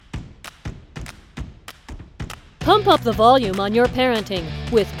Pump up the volume on your parenting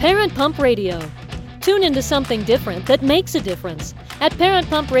with Parent Pump Radio. Tune into something different that makes a difference. At Parent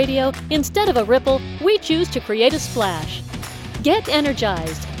Pump Radio, instead of a ripple, we choose to create a splash. Get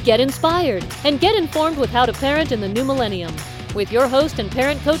energized, get inspired, and get informed with how to parent in the new millennium. With your host and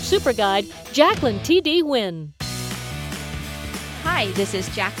parent coach super guide, Jacqueline T.D. Huynh. Hi, this is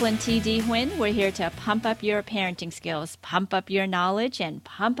Jacqueline T.D. Huynh. We're here to pump up your parenting skills, pump up your knowledge, and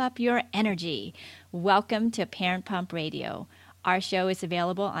pump up your energy. Welcome to Parent Pump Radio. Our show is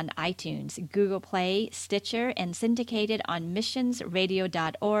available on iTunes, Google Play, Stitcher, and syndicated on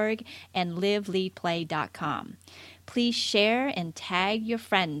missionsradio.org and liveleadplay.com. Please share and tag your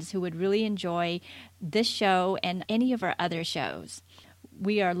friends who would really enjoy this show and any of our other shows.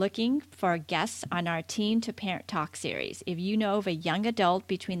 We are looking for guests on our Teen to Parent Talk series. If you know of a young adult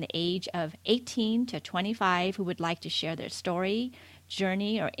between the age of 18 to 25 who would like to share their story,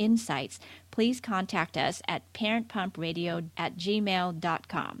 journey, or insights, please contact us at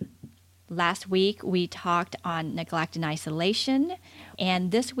parentpumpradio@gmail.com. Last week, we talked on neglect and isolation,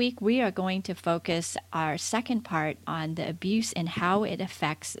 and this week we are going to focus our second part on the abuse and how it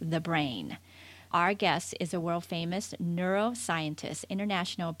affects the brain. Our guest is a world-famous neuroscientist,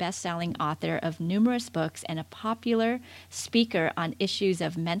 international best-selling author of numerous books, and a popular speaker on issues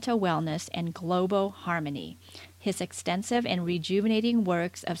of mental wellness and global harmony. His extensive and rejuvenating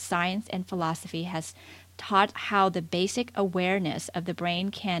works of science and philosophy has taught how the basic awareness of the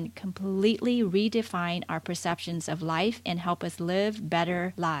brain can completely redefine our perceptions of life and help us live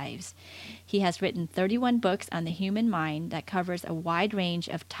better lives. He has written 31 books on the human mind that covers a wide range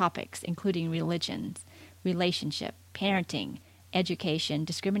of topics, including religions, relationship, parenting, education,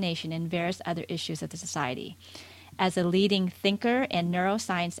 discrimination, and various other issues of the society. As a leading thinker and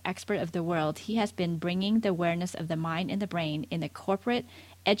neuroscience expert of the world, he has been bringing the awareness of the mind and the brain in the corporate,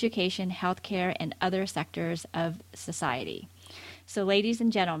 education, healthcare, and other sectors of society. So, ladies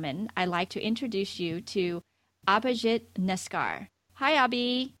and gentlemen, I'd like to introduce you to Abhijit Neskar. Hi,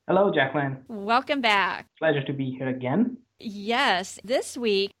 Abhi. Hello, Jacqueline. Welcome back. Pleasure to be here again. Yes. This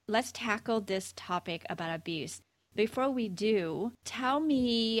week, let's tackle this topic about abuse. Before we do, tell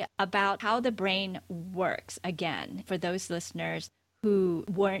me about how the brain works again for those listeners who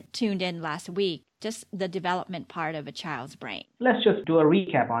weren't tuned in last week, just the development part of a child's brain. Let's just do a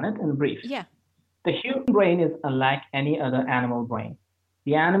recap on it in brief. Yeah. The human brain is unlike any other animal brain.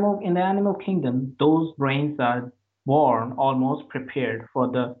 In the animal kingdom, those brains are born almost prepared for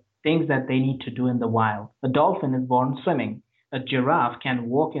the things that they need to do in the wild. A dolphin is born swimming. A giraffe can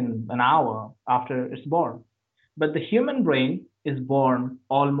walk in an hour after it's born. But the human brain is born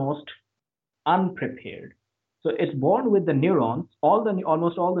almost unprepared. So it's born with the neurons,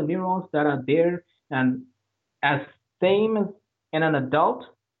 almost all the neurons that are there and as same as in an adult,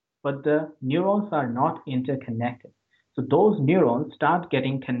 but the neurons are not interconnected. So those neurons start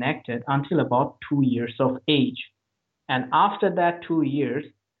getting connected until about 2 years of age. And after that 2 years,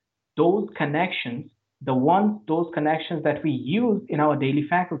 those connections that we use in our daily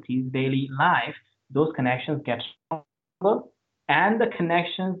faculties, daily life, those connections get stronger, and the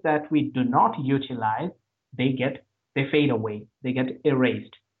connections that we do not utilize, they fade away, they get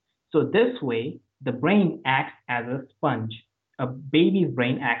erased. So this way, the brain acts as a sponge. A baby's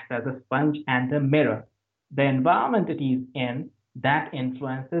brain acts as a sponge and a mirror. The environment it is in, that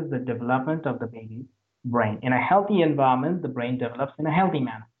influences the development of the baby's brain. In a healthy environment, the brain develops in a healthy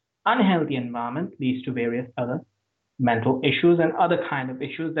manner. Unhealthy environment leads to various other mental issues and other kind of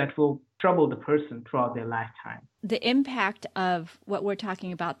issues that will trouble the person throughout their lifetime. The impact of what we're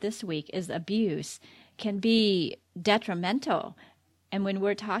talking about this week is abuse can be detrimental. And when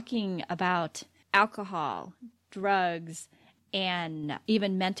we're talking about alcohol, drugs, and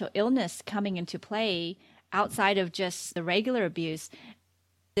even mental illness coming into play outside of just the regular abuse,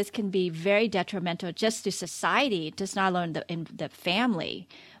 this can be very detrimental just to society, just not alone in the family,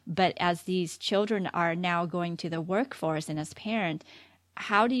 but as these children are now going to the workforce and as parents,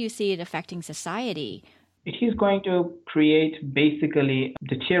 how do you see it affecting society? It is going to create basically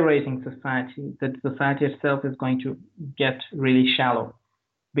deteriorating society. The society itself is going to get really shallow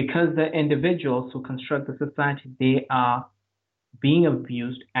because the individuals who construct the society, they are being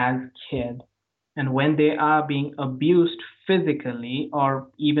abused as kids. And when they are being abused physically or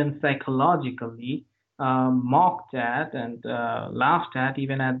even psychologically, mocked at and laughed at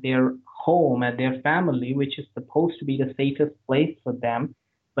even at their home, at their family, which is supposed to be the safest place for them.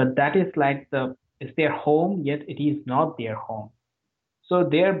 But that is like it's their home, yet it is not their home. So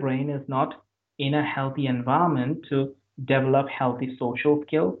their brain is not in a healthy environment to develop healthy social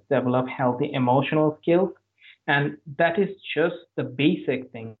skills, develop healthy emotional skills, And that is just the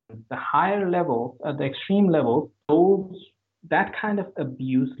basic thing. The higher levels, at the extreme levels, that kind of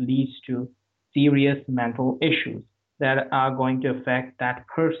abuse leads to serious mental issues that are going to affect that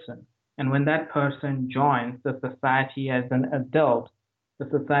person. And when that person joins the society as an adult, the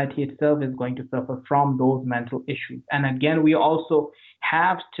society itself is going to suffer from those mental issues. And again, we also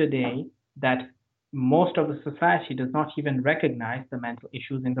have today that most of the society does not even recognize the mental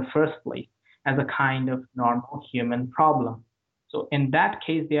issues in the first place as a kind of normal human problem. So in that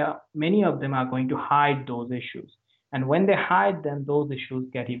case, many of them are going to hide those issues. And when they hide them, those issues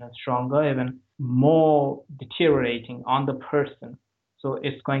get even stronger, even more deteriorating on the person. So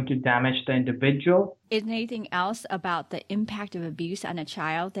it's going to damage the individual. Is there anything else about the impact of abuse on a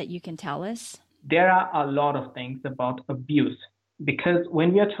child that you can tell us? There are a lot of things about abuse, because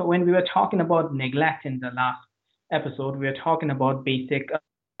when we were talking about neglect in the last episode, we were talking about basic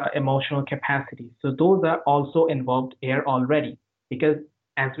emotional capacity. So those are also involved here already, because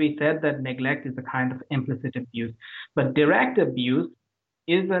as we said, that neglect is a kind of implicit abuse. But direct abuse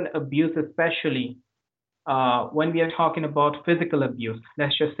is an abuse, especially when we are talking about physical abuse.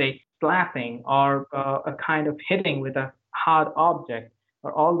 Let's just say slapping or a kind of hitting with a hard object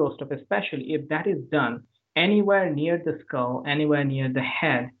or all those stuff, especially if that is done anywhere near the skull, anywhere near the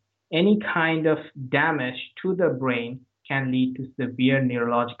head, any kind of damage to the brain can lead to severe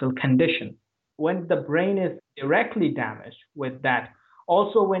neurological conditions. When the brain is directly damaged with that,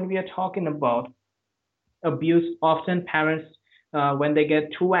 also when we are talking about abuse, often parents, when they get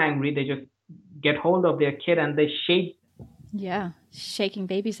too angry, they just get hold of their kid and they shake. Yeah, shaking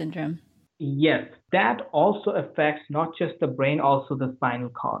baby syndrome. Yes, that also affects not just the brain, also the spinal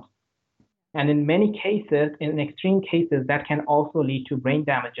cord. And in many cases, in extreme cases, that can also lead to brain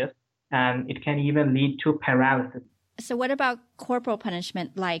damages, and it can even lead to paralysis. So what about corporal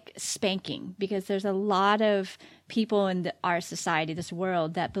punishment like spanking? Because there's a lot of people in our society, this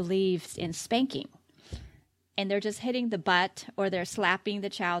world, that believes in spanking. And they're just hitting the butt or they're slapping the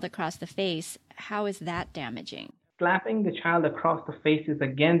child across the face. How is that damaging? Slapping the child across the face is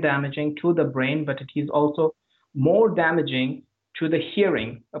again damaging to the brain, but it is also more damaging to the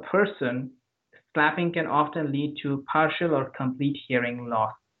hearing. A person, slapping can often lead to partial or complete hearing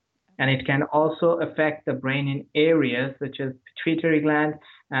loss. And it can also affect the brain in areas such as pituitary gland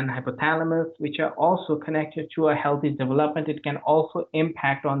and hypothalamus, which are also connected to a healthy development. It can also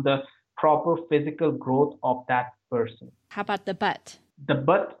impact on the proper physical growth of that person. How about the butt? The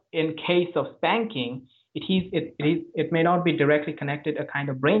butt, in case of spanking, it may not be directly connected a kind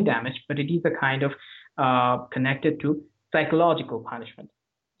of brain damage, but it is a kind of connected to psychological punishment.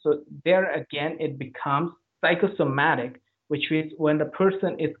 So there again, it becomes psychosomatic, which is when the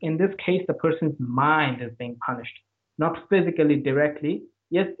person is, in this case, the person's mind is being punished, not physically directly.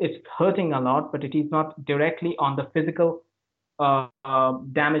 Yes, it's hurting a lot, but it is not directly on the physical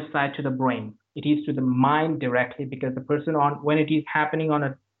damage side to the brain. It is to the mind directly, because the person, when it is happening on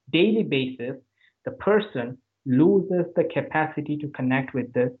a daily basis, the person loses the capacity to connect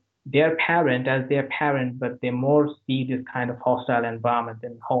with their parent as their parent, but they more see this kind of hostile environment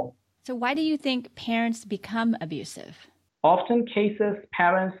in home. So why do you think parents become abusive? Often cases,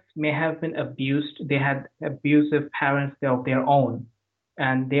 parents may have been abused. They had abusive parents of their own.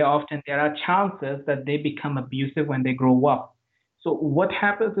 And there are chances that they become abusive when they grow up. So what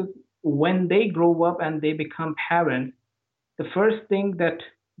happens is when they grow up and they become parents, the first thing that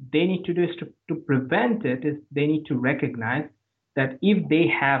they need to do is to prevent it is they need to recognize that if they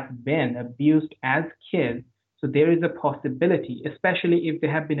have been abused as kids, so there is a possibility, especially if they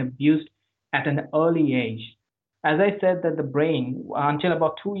have been abused at an early age. As I said, that the brain, until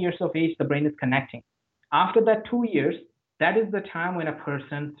about 2 years of age, the brain is connecting. After that 2 years, that is the time when a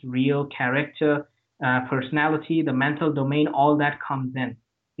person's real character, personality, the mental domain, all that comes in.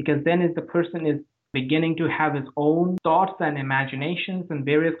 Because then as the person is beginning to have his own thoughts and imaginations and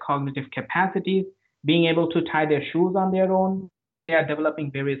various cognitive capacities, being able to tie their shoes on their own, they are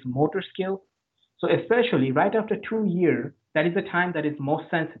developing various motor skills. So especially right after 2 years, that is the time that is most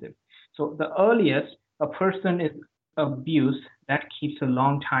sensitive. So the earliest a person is abused, that keeps a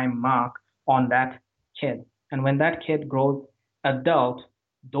long time mark on that kid. And when that kid grows adult,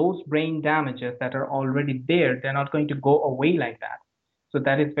 those brain damages that are already there, they're not going to go away like that. So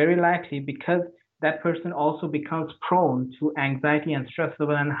that is very likely because that person also becomes prone to anxiety and stress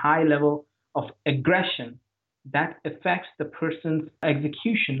level and high level of aggression that affects the person's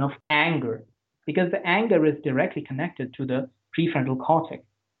execution of anger, because the anger is directly connected to the prefrontal cortex.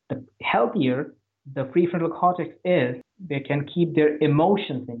 The healthier the prefrontal cortex is, they can keep their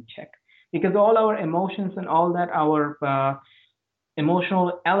emotions in check, because all our emotions and all that, our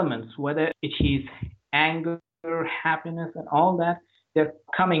emotional elements, whether it is anger, happiness, and all that, they're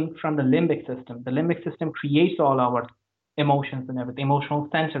coming from the limbic system. The limbic system creates all our emotions and everything, emotional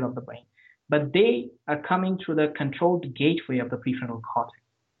center of the brain. But they are coming through the controlled gateway of the prefrontal cortex.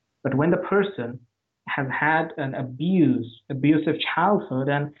 But when the person has had an abusive childhood,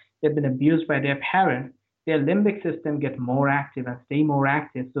 and they've been abused by their parents, their limbic system gets more active and stay more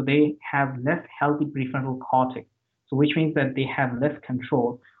active. So they have less healthy prefrontal cortex. So which means that they have less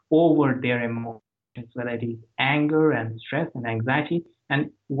control over their emotions, whether it is anger and stress and anxiety.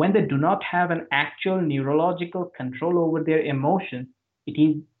 And when they do not have an actual neurological control over their emotions, it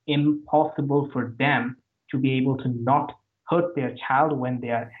is impossible for them to be able to not hurt their child when they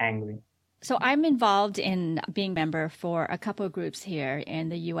are angry. So I'm involved in being a member for a couple of groups here in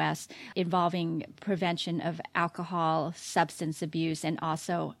the U.S. involving prevention of alcohol, substance abuse, and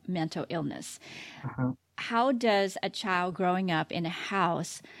also mental illness. Uh-huh. How does a child growing up in a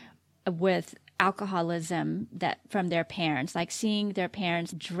house with alcoholism that from their parents, like seeing their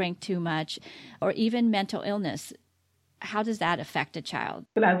parents drink too much, or even mental illness, how does that affect a child?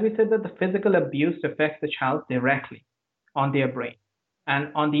 Well, as we said, that the physical abuse affects the child directly on their brain.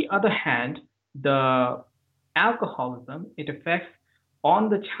 And on the other hand, the alcoholism, it affects on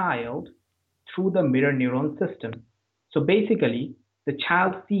the child through the mirror neuron system. So basically, the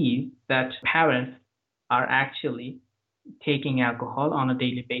child sees that parents are actually taking alcohol on a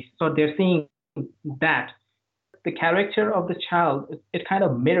daily basis. So they're seeing that the character of the child, it kind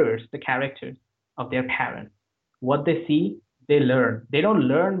of mirrors the character of their parents. What they see, they learn. They don't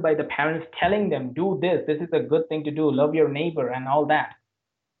learn by the parents telling them, do this is a good thing to do, love your neighbor and all that.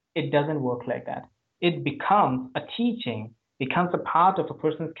 It doesn't work like that. It becomes a teaching, becomes a part of a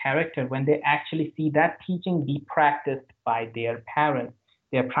person's character when they actually see that teaching be practiced by their parents,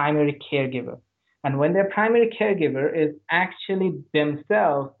 their primary caregiver. And when their primary caregiver is actually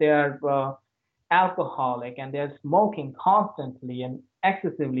themselves, they are alcoholic and they're smoking constantly and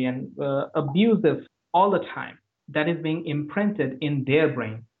excessively and abusive all the time, that is being imprinted in their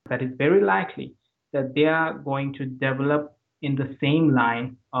brain. That is very likely that they are going to develop in the same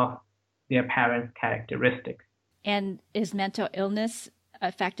line of their parents' characteristics. And is mental illness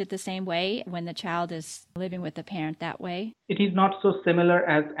affected the same way when the child is living with the parent that way? It is not so similar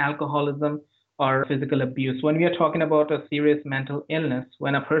as alcoholism or physical abuse. When we are talking about a serious mental illness,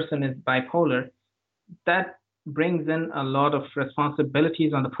 when a person is bipolar, that brings in a lot of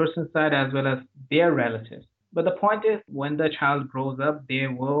responsibilities on the person's side as well as their relatives. But the point is, when the child grows up, they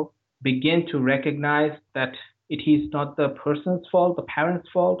will begin to recognize that it is not the person's fault, the parent's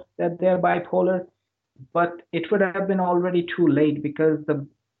fault that they're bipolar, but it would have been already too late because the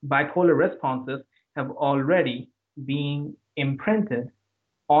bipolar responses have already been imprinted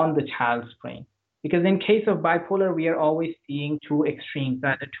on the child's brain. Because in case of bipolar, we are always seeing two extremes,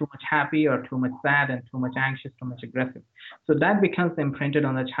 either too much happy or too much sad and too much anxious, too much aggressive. So that becomes imprinted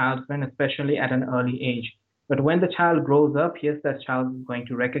on the child's brain, especially at an early age. But when the child grows up, yes, that child is going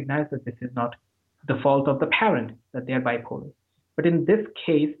to recognize that this is not the fault of the parent, that they are bipolar. But in this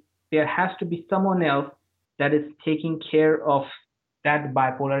case, there has to be someone else that is taking care of that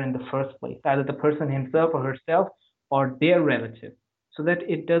bipolar in the first place, either the person himself or herself or their relative, so that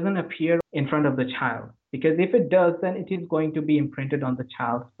it doesn't appear in front of the child. Because if it does, then it is going to be imprinted on the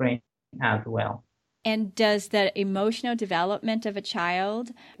child's brain as well. And does the emotional development of a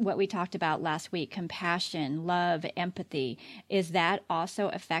child, what we talked about last week, compassion, love, empathy, is that also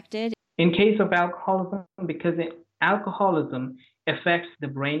affected? In case of alcoholism, because alcoholism affects the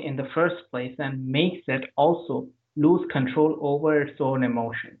brain in the first place and makes it also lose control over its own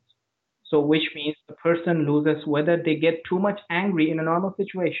emotions. So which means the person loses whether they get too much angry in a normal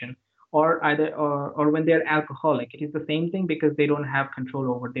situation or when they're alcoholic. It is the same thing because they don't have control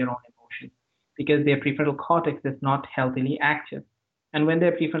over their own emotions because their prefrontal cortex is not healthily active. And when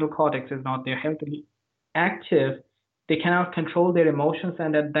their prefrontal cortex is not healthily active, they cannot control their emotions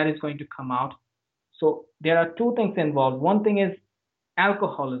and that is going to come out. So there are two things involved. One thing is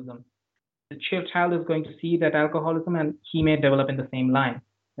alcoholism. The child is going to see that alcoholism and he may develop in the same line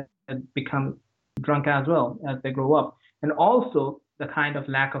and become drunk as well as they grow up. And also the kind of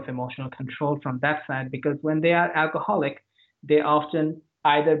lack of emotional control from that side, because when they are alcoholic, they often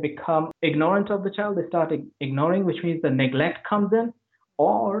either become ignorant of the child, they start ignoring, which means the neglect comes in,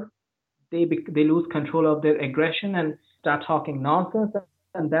 or they lose control of their aggression and start talking nonsense,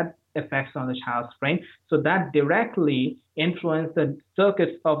 and that affects on the child's brain. So that directly influences the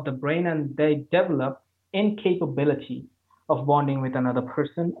circuits of the brain, and they develop incapability of bonding with another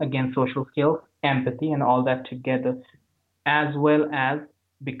person, again, social skills, empathy, and all that together, as well as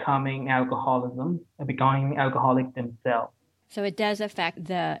becoming alcoholic themselves. So it does affect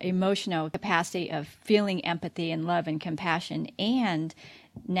the emotional capacity of feeling empathy and love and compassion. And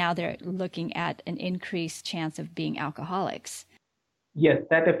now they're looking at an increased chance of being alcoholics. Yes,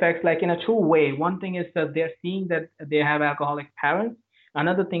 that affects like in a two-way. One thing is that they're seeing that they have alcoholic parents.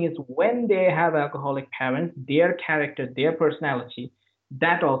 Another thing is when they have alcoholic parents, their character, their personality,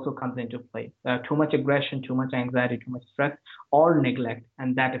 that also comes into play. Too much aggression, too much anxiety, too much stress, or neglect,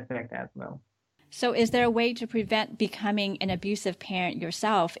 and that effect as well. So is there a way to prevent becoming an abusive parent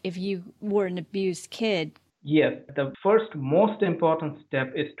yourself if you were an abused kid? Yes, the first most important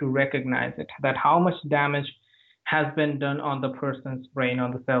step is to recognize it, that how much damage has been done on the person's brain,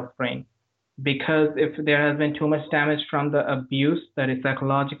 on the self brain. Because if there has been too much damage from the abuse, that is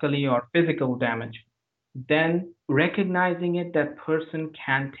psychologically or physical damage, then recognizing it, that person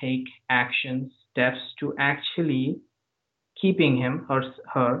can take actions, steps to actually keeping him or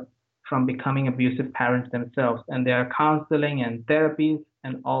her from becoming abusive parents themselves. And there are counseling and therapies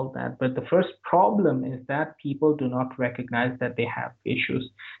and all that. But the first problem is that people do not recognize that they have issues,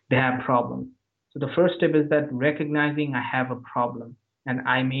 they have problems. So the first step is that recognizing I have a problem and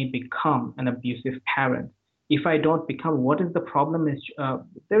I may become an abusive parent. If I don't become, what is the problem?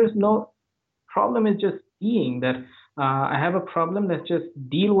 There is no problem, is just seeing that I have a problem, let's just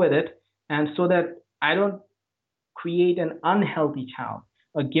deal with it. And so that I don't create an unhealthy child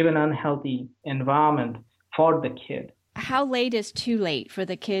or give an unhealthy environment for the kid. How late is too late for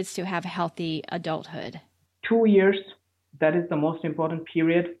the kids to have healthy adulthood? 2 years, that is the most important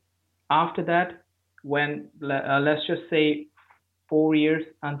period. After that, when let's just say 4 years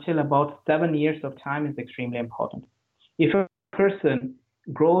until about 7 years of time is extremely important. If a person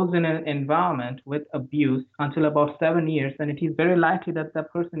grows in an environment with abuse until about 7 years, then it is very likely that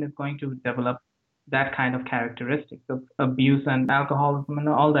that person is going to develop that kind of characteristics of abuse and alcoholism and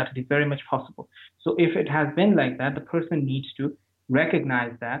all that. It is very much possible. So if it has been like that, the person needs to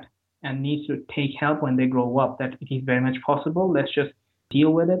recognize that and needs to take help when they grow up, that it is very much possible. Let's just deal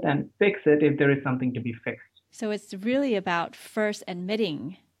with it and fix it if there is something to be fixed. So it's really about first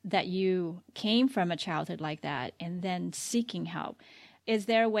admitting that you came from a childhood like that and then seeking help. Is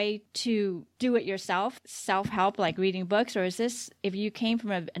there a way to do it yourself, self-help, like reading books? Or is this, if you came from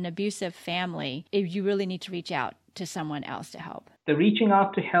an abusive family, if you really need to reach out to someone else to help? The reaching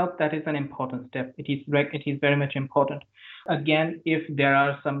out to help, that is an important step. It is very much important. Again, if there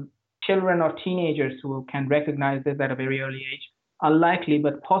are some children or teenagers who can recognize this at a very early age, unlikely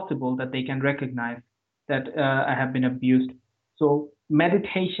but possible that they can recognize that I have been abused. So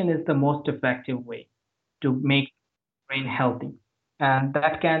meditation is the most effective way to make the brain healthy. And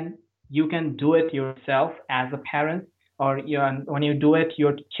you can do it yourself as a parent, or when you do it,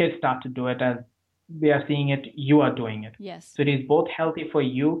 your kids start to do it as they are seeing it, you are doing it. Yes. So it is both healthy for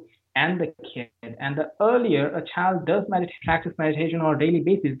you and the kid. And the earlier a child does practice meditation on a daily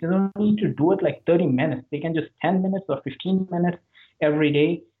basis, they don't need to do it like 30 minutes. They can just 10 minutes or 15 minutes every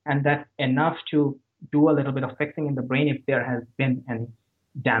day. And that's enough to do a little bit of fixing in the brain if there has been any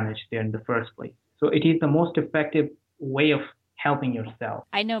damage there in the first place. So it is the most effective way of helping yourself.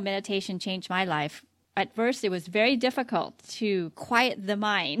 I know meditation changed my life. At first, it was very difficult to quiet the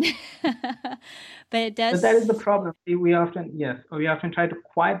mind, but it does. But that is the problem. We often try to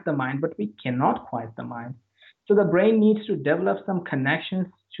quiet the mind, but we cannot quiet the mind. So the brain needs to develop some connections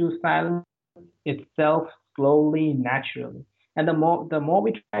to silence itself slowly, naturally. And the more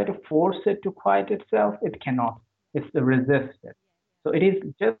we try to force it to quiet itself, it cannot. It's resisted. So it is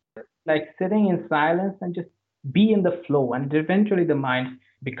just like sitting in silence and just be in the flow, and eventually the mind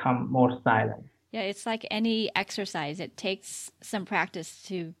become more silent. Yeah, it's like any exercise. It takes some practice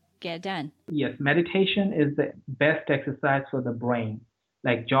to get done. Yes, meditation is the best exercise for the brain,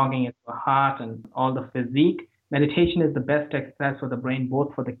 like jogging is for heart and all the physique. Meditation is the best exercise for the brain,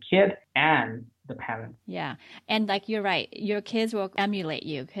 both for the kid and the parent. Yeah, and like you're right, your kids will emulate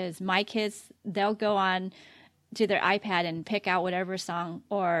you, because my kids, they'll go on to their iPad and pick out whatever song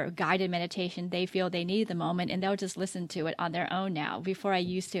or guided meditation they feel they need at the moment, and they'll just listen to it on their own now. Before I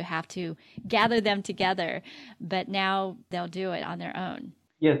used to have to gather them together, but now they'll do it on their own.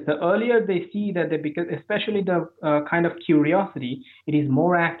 Yes, the earlier they see that because especially the kind of curiosity, it is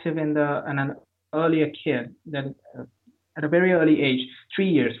more active in an earlier kid that at a very early age, 3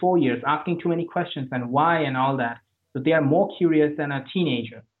 years, 4 years, asking too many questions and why and all that. So they are more curious than a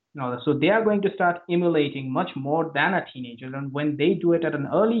teenager. So they are going to start emulating much more than a teenager. And when they do it at an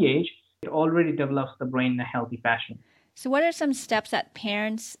early age, it already develops the brain in a healthy fashion. So what are some steps that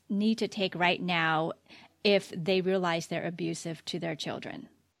parents need to take right now if they realize they're abusive to their children?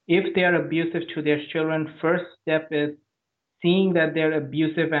 If they are abusive to their children, first step is seeing that they're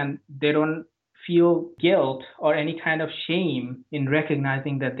abusive and they don't feel guilt or any kind of shame in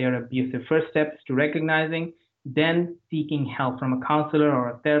recognizing that they're abusive. First step is to recognizing, then seeking help from a counselor or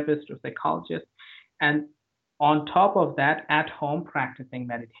a therapist or psychologist. And on top of that, at home, practicing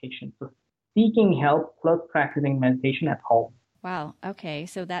meditation. So seeking help plus practicing meditation at home. Wow. Okay.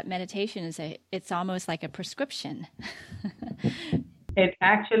 So that meditation it's almost like a prescription. It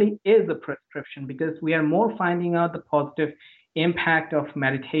actually is a prescription because we are more finding out the positive impact of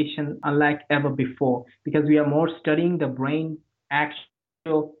meditation unlike ever before because we are more studying the brain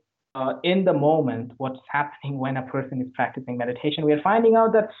actual in the moment what's happening when a person is practicing meditation. We are finding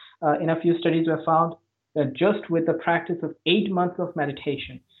out that in a few studies we have found that just with the practice of 8 months of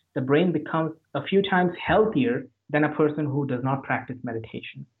meditation, the brain becomes a few times healthier than a person who does not practice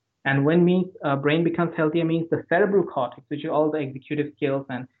meditation. And when brain becomes healthier means the cerebral cortex, which are all the executive skills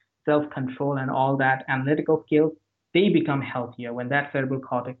and self-control and all that analytical skills, they become healthier when that cerebral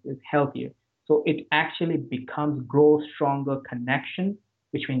cortex is healthier. So it actually grows stronger connections,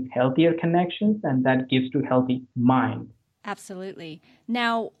 which means healthier connections, and that gives to healthy mind. Absolutely.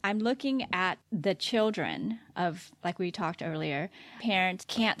 Now, I'm looking at the children of, like we talked earlier, parents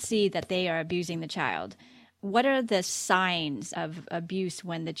can't see that they are abusing the child. What are the signs of abuse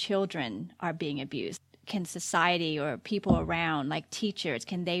when the children are being abused? Can society or people around, like teachers,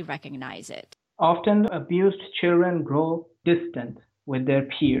 can they recognize it? Often abused children grow distant with their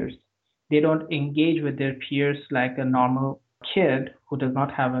peers. They don't engage with their peers like a normal kid who does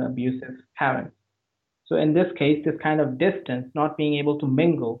not have an abusive parent. So in this case, this kind of distance, not being able to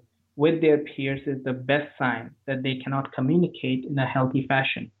mingle with their peers is the best sign that they cannot communicate in a healthy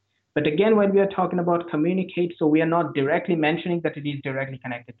fashion. But again, when we are talking about communicate, so we are not directly mentioning that it is directly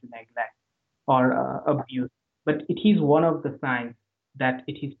connected to neglect or abuse, but it is one of the signs that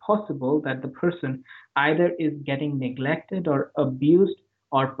it is possible that the person either is getting neglected or abused,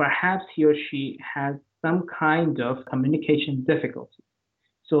 or perhaps he or she has some kind of communication difficulty.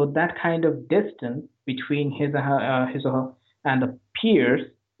 So that kind of distance between his or her and the peers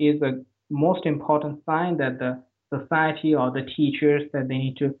is a most important sign that the society or the teachers that they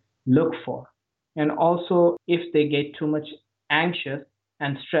need to look for. And also, if they get too much anxious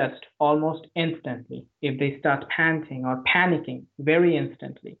and stressed almost instantly, if they start panting or panicking very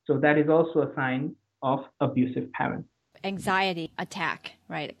instantly, so that is also a sign of abusive parents. Anxiety attack,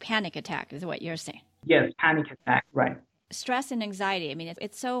 right? Panic attack is what you're saying. Yes, panic attack, right. Stress and anxiety. I mean,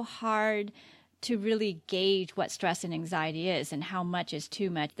 it's so hard to really gauge what stress and anxiety is and how much is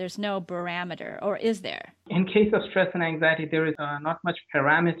too much. There's no barometer, or is there? In case of stress and anxiety, there is not much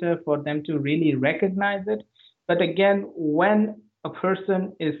parameter for them to really recognize it. But again, when a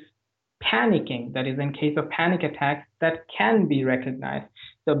person is panicking, that is in case of panic attack, that can be recognized.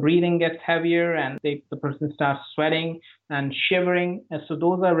 The breathing gets heavier and the person starts sweating and shivering. And so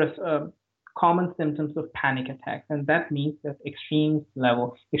those are common symptoms of panic attacks, and that means that extreme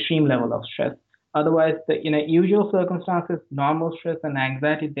level of stress. Otherwise, in usual circumstances, normal stress and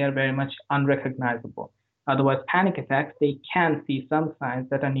anxiety, they're very much unrecognizable. Otherwise, panic attacks, they can see some signs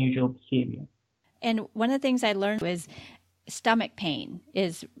that unusual behavior. And one of the things I learned was stomach pain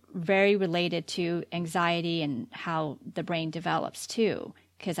is very related to anxiety and how the brain develops too,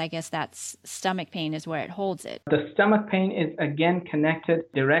 because I guess that's stomach pain is where it holds it. The stomach pain is again connected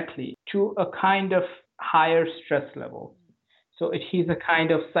directly to a kind of higher stress level. So it is a kind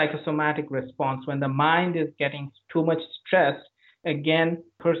of psychosomatic response. When the mind is getting too much stressed, again,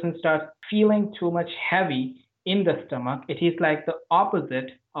 person starts feeling too much heavy in the stomach. It is like the opposite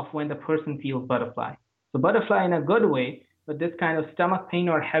of when the person feels butterfly. So butterfly in a good way, but this kind of stomach pain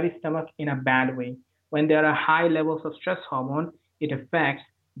or heavy stomach in a bad way. When there are high levels of stress hormone, it affects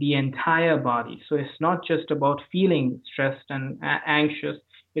the entire body. So it's not just about feeling stressed and anxious.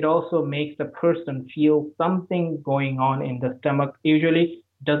 It also makes the person feel something going on in the stomach. Usually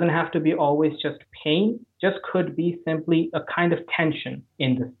doesn't have to be always just pain, just could be simply a kind of tension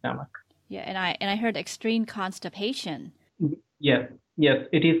in the stomach. Yeah, and I heard extreme constipation. Yes,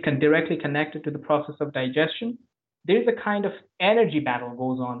 it is directly connected to the process of digestion. There is a kind of energy battle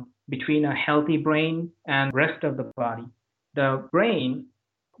goes on between a healthy brain and rest of the body. The brain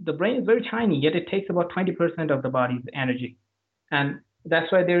is very tiny, yet it takes about 20% of the body's energy. And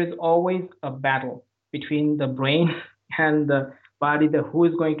that's why there is always a battle between the brain and the body, who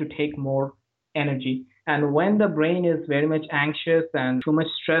is going to take more energy. And when the brain is very much anxious and too much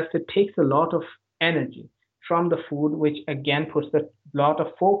stressed, it takes a lot of energy from the food, which again puts a lot of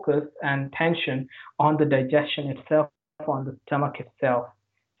focus and tension on the digestion itself, on the stomach itself.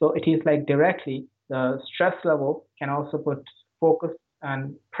 So it is like directly the stress level can also put focus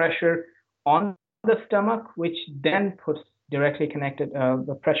and pressure on the stomach, which then puts directly connected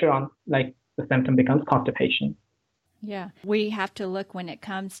the pressure on like the symptom becomes constipation. Yeah. We have to look when it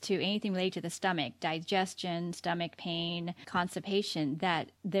comes to anything related to the stomach, digestion, stomach pain, constipation,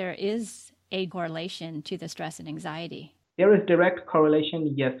 that there is a correlation to the stress and anxiety. There is direct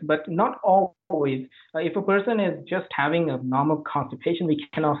correlation, yes, but not always. If a person is just having a normal constipation, we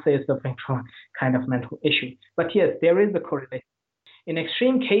cannot say it's suffering from a kind of mental issue. But yes, there is a correlation. In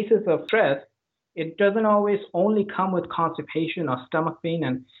extreme cases of stress, it doesn't always only come with constipation or stomach pain,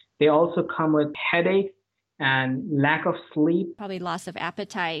 and they also come with headaches and lack of sleep, Probably loss of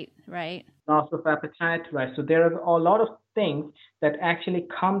appetite, right? loss of appetite, right? So there are a lot of things that actually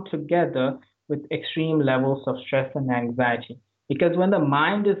come together with extreme levels of stress and anxiety. Because when the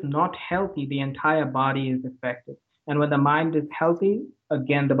mind is not healthy, the entire body is affected. And when the mind is healthy,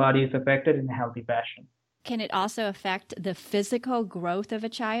 again, the body is affected in a healthy fashion. Can it also affect the physical growth of a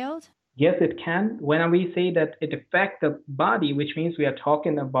child? Yes, it can. When we say that it affects the body, which means we are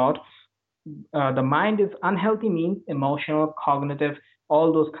talking about the mind is unhealthy means emotional, cognitive,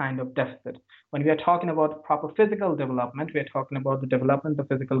 all those kind of deficits. When we are talking about proper physical development, we are talking about the development, the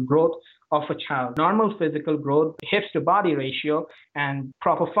physical growth of a child. Normal physical growth, hips to body ratio, and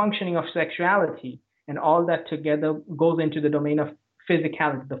proper functioning of sexuality, and all that together goes into the domain of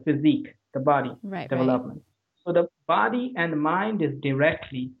physicality, the physique, the body development. So the body and mind is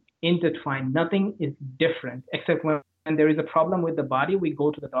directly intertwined. Nothing is different except when there is a problem with the body, we go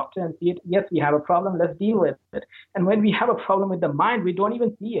to the doctor and see it. Yes, we have a problem. Let's deal with it. And when we have a problem with the mind, we don't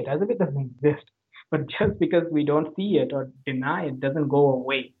even see it as if it doesn't exist. But just because we don't see it or deny it doesn't go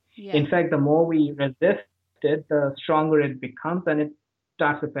away. Yeah. In fact, the more we resist it, the stronger it becomes, and it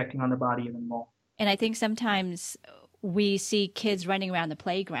starts affecting on the body even more. And I think sometimes we see kids running around the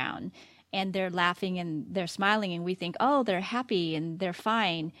playground and they're laughing and they're smiling and we think, oh, they're happy and they're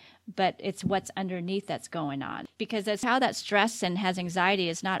fine. But it's what's underneath that's going on. Because that's how that stress and has anxiety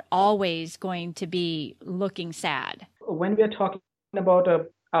is not always going to be looking sad. When we are talking about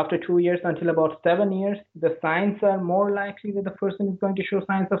after 2 years until about 7 years, the signs are more likely that the person is going to show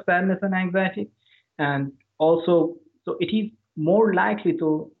signs of sadness and anxiety. And also, so it is more likely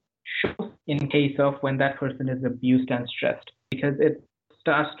to show in case of when that person is abused and stressed, because it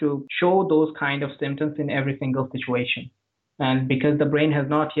starts to show those kind of symptoms in every single situation. And because the brain has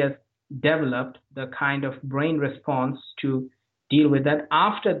not yet developed the kind of brain response to deal with that,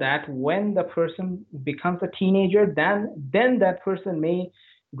 after that, when the person becomes a teenager, then that person may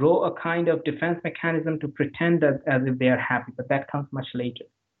grow a kind of defense mechanism to pretend as if they are happy, but that comes much later.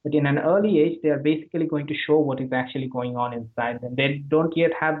 But in an early age, they are basically going to show what is actually going on inside them. They don't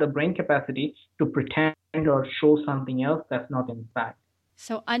yet have the brain capacity to pretend or show something else that's not inside.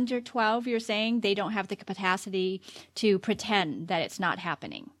 So under 12, you're saying they don't have the capacity to pretend that it's not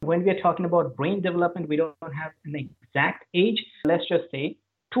happening. When we are talking about brain development, we don't have an exact age. Let's just say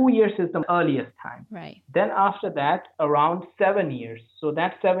 2 years is the earliest time. Right. Then after that, around 7 years. So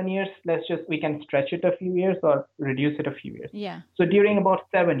that 7 years, we can stretch it a few years or reduce it a few years. Yeah. So during about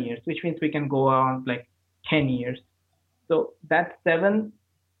 7 years, which means we can go on like 10 years. So that's 7.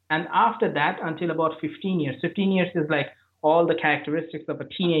 And after that, until about 15 years. 15 years is like all the characteristics of a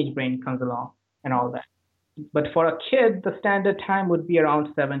teenage brain comes along and all that. But for a kid, the standard time would be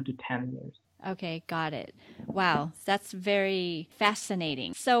around 7 to 10 years. Okay, got it. Wow, that's very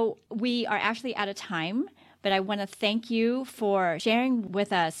fascinating. So we are actually out of time, but I want to thank you for sharing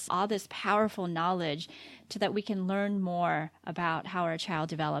with us all this powerful knowledge so that we can learn more about how our child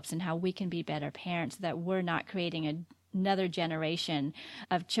develops and how we can be better parents, so that we're not creating another generation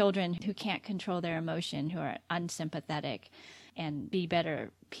of children who can't control their emotion, who are unsympathetic, and be better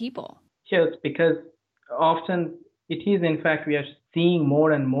people. Yes, because often it is, in fact, we are seeing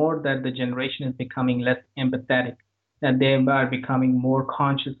more and more that the generation is becoming less empathetic, that they are becoming more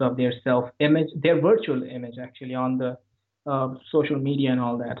conscious of their self-image, their virtual image actually on the social media and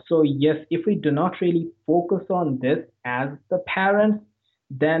all that. So yes, if we do not really focus on this as the parents,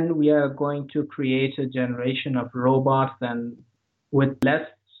 then we are going to create a generation of robots and with less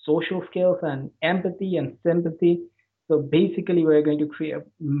social skills and empathy and sympathy. So basically, we're going to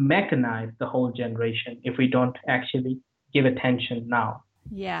mechanize the whole generation if we don't actually give attention now.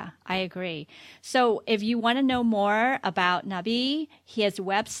 Yeah, I agree. So if you want to know more about Nabi, his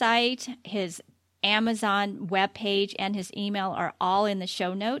website, his Amazon webpage, and his email are all in the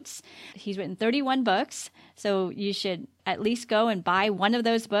show notes. He's written 31 books, so you should at least go and buy one of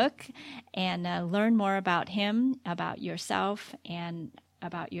those books and learn more about him, about yourself, and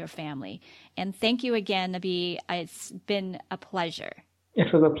about your family. And thank you again, Nabi. It's been a pleasure.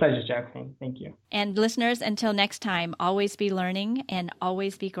 It was a pleasure, Jacqueline. Thank you. And listeners, until next time, always be learning and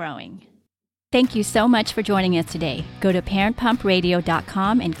always be growing. Thank you so much for joining us today. Go to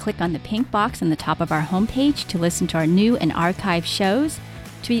parentpumpradio.com and click on the pink box on the top of our homepage to listen to our new and archived shows.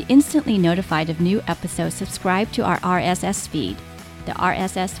 To be instantly notified of new episodes, subscribe to our RSS feed. The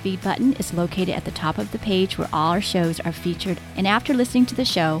RSS feed button is located at the top of the page where all our shows are featured. And after listening to the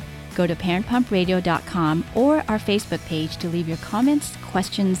show, go to parentpumpradio.com or our Facebook page to leave your comments,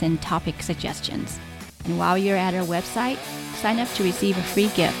 questions, and topic suggestions. And while you're at our website, sign up to receive a free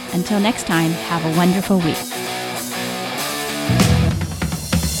gift. Until next time, have a wonderful week.